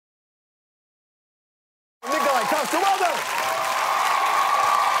Coster-Waldau.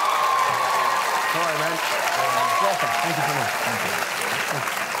 All right, man. Welcome. Thank you so much. Thank you.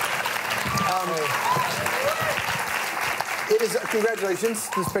 It is, congratulations,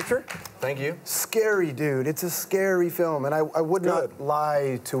 this picture. Thank you. Scary, dude. It's a scary film, and I would not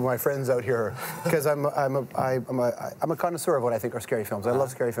lie to my friends out here because I'm a connoisseur of what I think are scary films. I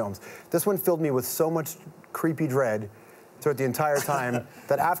love scary films. This one filled me with so much creepy dread throughout the entire time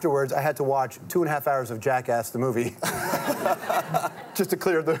that afterwards I had to watch 2.5 hours of Jackass the movie just to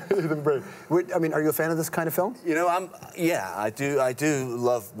clear the brain. I mean, are you a fan of this kind of film? You know, I do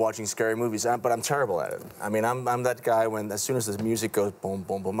love watching scary movies, but I'm terrible at it. I mean, I'm that guy when as soon as the music goes boom,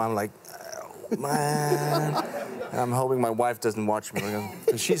 boom, boom, I'm like, oh, man. And I'm hoping my wife doesn't watch me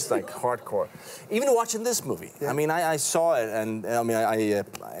because she's like hardcore. Even watching this movie, I mean, I saw it, and I mean,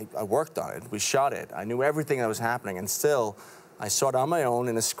 I worked on it. We shot it. I knew everything that was happening, and still, I saw it on my own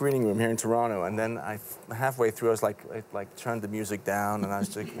in a screening room here in Toronto. And then halfway through, I was like, turned the music down, and I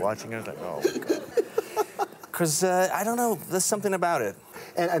was like watching it. I was like, oh my God. Because I don't know, there's something about it.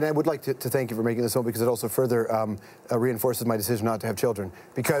 And I would like to thank you for making this film because it also further reinforces my decision not to have children.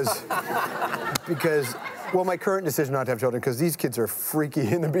 Because, well, my current decision not to have children, because these kids are freaky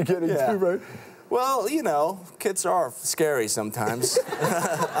in the beginning too, right? Well, you know, kids are scary sometimes.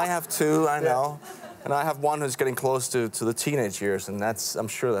 I have two, I know. And I have one who's getting close to the teenage years, and I'm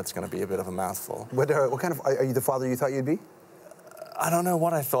sure that's going to be a bit of a mouthful. What kind of, are you the father you thought you'd be? I don't know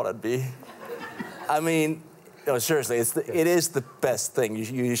what I thought I'd be. I mean, no, seriously, it is the best thing.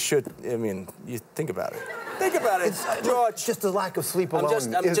 You should, I mean, you think about it. Think about it, George. Just the lack of sleep alone.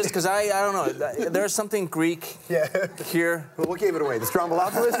 I'm just, because I don't know, there's something Greek here. Well, what gave it away? The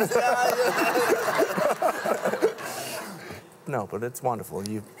Stroumboulopoulos? No, but it's wonderful.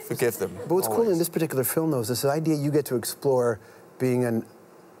 You forgive them. But what's cool in this particular film, though, is this idea you get to explore being an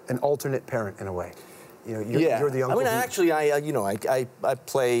alternate parent in a way. You know, you're the uncle. I mean, actually, I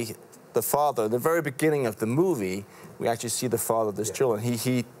play the father. The very beginning of the movie, we actually see the father of this children.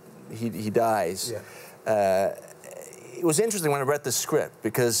 He dies. It was interesting when I read the script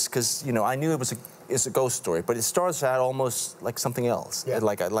because you know, I knew it's a ghost story, but it starts out almost like something else.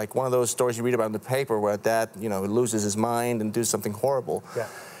 Like one of those stories you read about in the paper where dad, you know, loses his mind and do something horrible.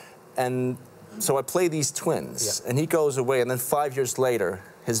 And so I play these twins, and he goes away, and then 5 years later,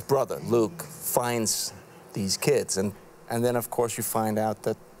 his brother, Luke, finds these kids, and then, of course, you find out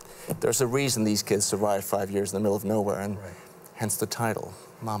that there's a reason these kids survived 5 years in the middle of nowhere, and hence the title,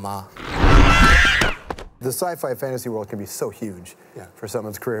 Mama. The sci-fi fantasy world can be so huge for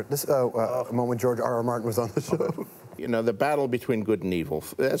someone's career. This a moment when George R.R. Martin was on the show. You know, the battle between good and evil,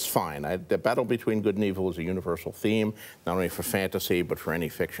 that's fine. The battle between good and evil is a universal theme, not only for fantasy, but for any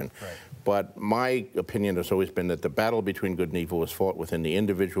fiction. But my opinion has always been that the battle between good and evil is fought within the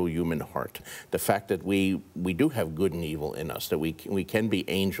individual human heart. The fact that we do have good and evil in us, that we can be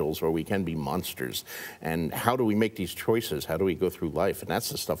angels or we can be monsters. And how do we make these choices? How do we go through life? And that's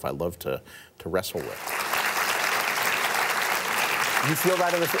the stuff I love to wrestle with. You feel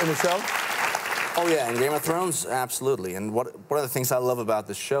that in the show? Oh yeah, in Game of Thrones, absolutely. And one of the things I love about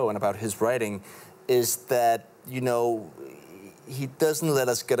the show and about his writing is that, you know, he doesn't let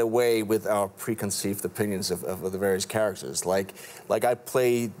us get away with our preconceived opinions of the various characters. Like I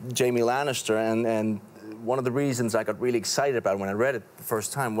play Jaime Lannister, and one of the reasons I got really excited about it when I read it the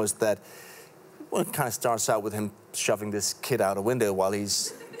first time was that, well, it kind of starts out with him shoving this kid out a window while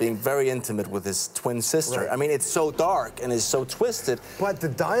he's being very intimate with his twin sister. I mean, it's so dark and it's so twisted. But the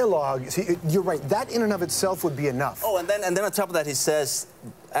dialogue, see, you're right, that in and of itself would be enough. Oh, and then on top of that, he says,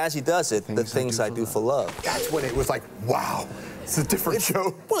 as he does it, the things I do for love. That's when it was like, wow, it's a different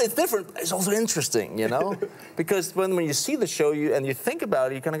show. Well, it's different. It's also interesting, you know? Because when you see the show and you think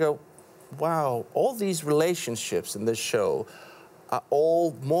about it, you kind of go, wow, all these relationships in this show are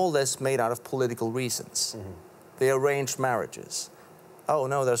all more or less made out of political reasons. They're arranged marriages. Oh,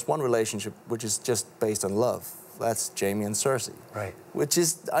 no, there's one relationship which is just based on love. That's Jaime and Cersei. Which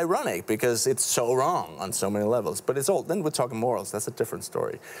is ironic because it's so wrong on so many levels. But it's all, then we're talking morals. That's a different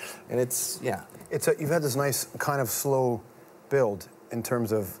story. And it's, you've had this nice kind of slow build in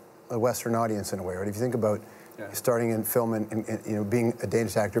terms of a Western audience in a way, right? If you think about starting in film and you know, being a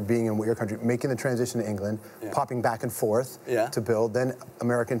Danish actor, being in your country, making the transition to England, popping back and forth to build, then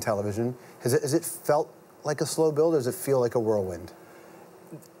American television. Has it felt like a slow build, or does it feel like a whirlwind?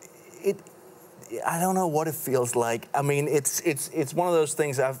 I don't know what it feels like. I mean, it's one of those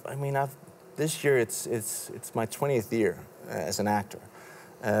things. This year it's my 20th year as an actor.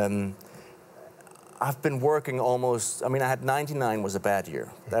 I've been working almost, I mean, I had 99 was a bad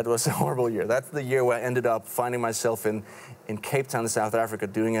year. That was a horrible year. That's the year where I ended up finding myself in Cape Town, South Africa,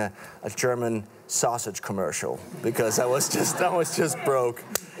 doing a German sausage commercial because I was just broke.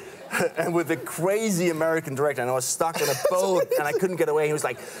 And with a crazy American director, and I was stuck on a boat, and I couldn't get away. He was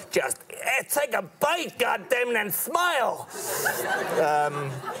like, just take a bite, goddammit, and smile.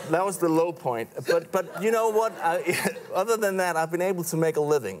 That was the low point. But you know what? Other than that, I've been able to make a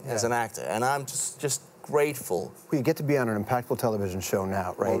living as an actor, and I'm just grateful. Well, you get to be on an impactful television show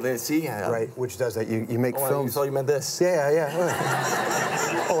now, right? Well, see, right, which does that. You make films. You thought you meant this?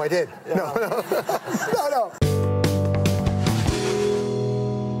 Yeah. Oh, I did. Yeah. No. Hello.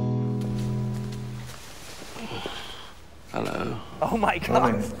 Oh my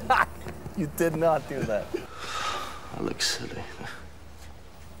God! You did not do that. I look silly.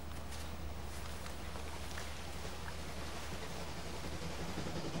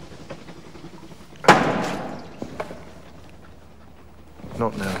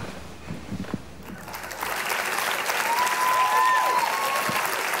 Not now.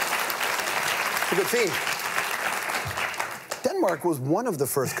 It's a good scene. Denmark was one of the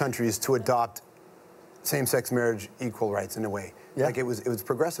first countries to adopt same-sex marriage, equal rights in a way. Yeah. Like it was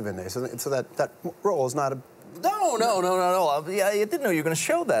progressive in there. So that role is not a... No. Yeah, I didn't know you were going to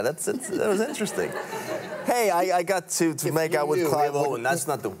show that. That was interesting. Hey, I got to make out with Clive Owen. That's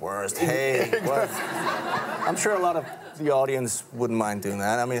not the worst. Hey, what? I'm sure a lot of the audience wouldn't mind doing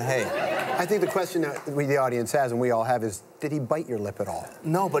that. I mean, hey. I think the question that the audience has, and we all have, is, did he bite your lip at all?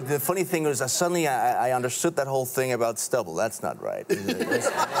 No, but the funny thing was, suddenly I understood that whole thing about stubble. That's not right.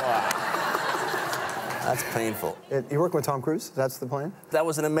 That's painful. You're working with Tom Cruise? That's the plan? That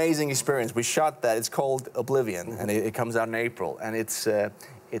was an amazing experience. We shot that. It's called Oblivion, and it comes out in April. And it's a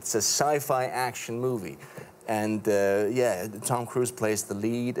sci-fi action movie. And yeah, Tom Cruise plays the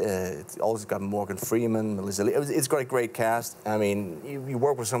lead. It's also got Morgan Freeman, Melissa Lee. It's got a great cast. I mean, you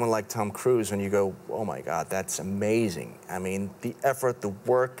work with someone like Tom Cruise and you go, oh my God, that's amazing. I mean, the effort, the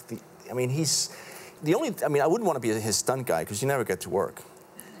work, I mean, I wouldn't want to be his stunt guy because you never get to work.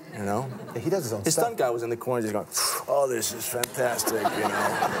 You know? He does his own His stuff. stunt guy was in the corner just going, oh, this is fantastic, you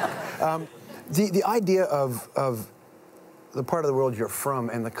know? The idea of the part of the world you're from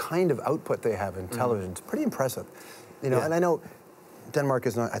and the kind of output they have in television is pretty impressive. You know, and I know Denmark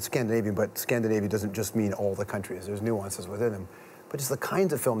is not Scandinavian, but Scandinavia doesn't just mean all the countries. There's nuances within them. But just the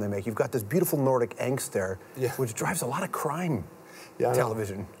kinds of film they make. You've got this beautiful Nordic angst there, which drives a lot of crime.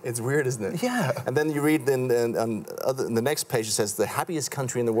 Television. It's weird, isn't it? Yeah. And then you read in the next page, it says, the happiest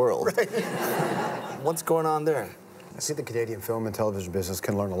country in the world. Right. What's going on there? I think the Canadian film and television business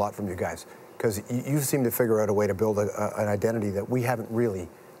can learn a lot from you guys, because you seem to figure out a way to build an identity that we haven't really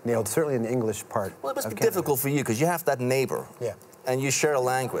nailed, certainly in the English part. Well, it must be difficult for you, because you have that neighbor. Yeah. And you share a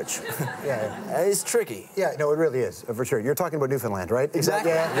language. It's tricky. Yeah, no, it really is, for sure. You're talking about Newfoundland, right?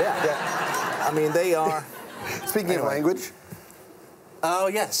 Exactly. Yeah. I mean, they are... Speaking of language... Oh,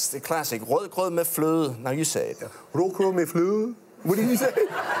 yes, the classic. Rødgrød med fløde. Now you say it. Rødgrød med fløde? What did you say?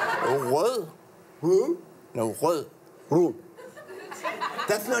 Rød. Rød? No, rød. Rød.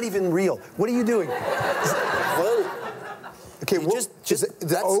 That's not even real. What are you doing? Rød. Okay, is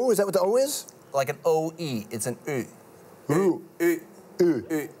that O? Is that what the O is? Like an O-E. It's an Ø. Rød.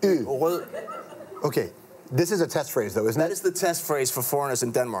 Rød. Okay. This is a test phrase, though, isn't it? That is the test phrase for foreigners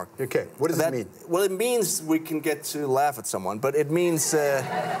in Denmark. Okay, what does that mean? Well, it means we can get to laugh at someone, but it means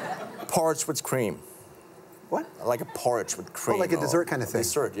porridge with cream. What? Like a porridge with cream. Oh, like a dessert kind of thing.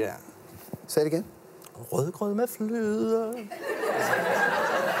 Dessert, yeah. Say it again. Rødgrød med fløde.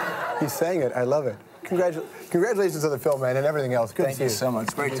 He sang it. I love it. Congratulations on the film, man, and everything else. Good to see you. Thank you so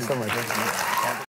much. Great to see you.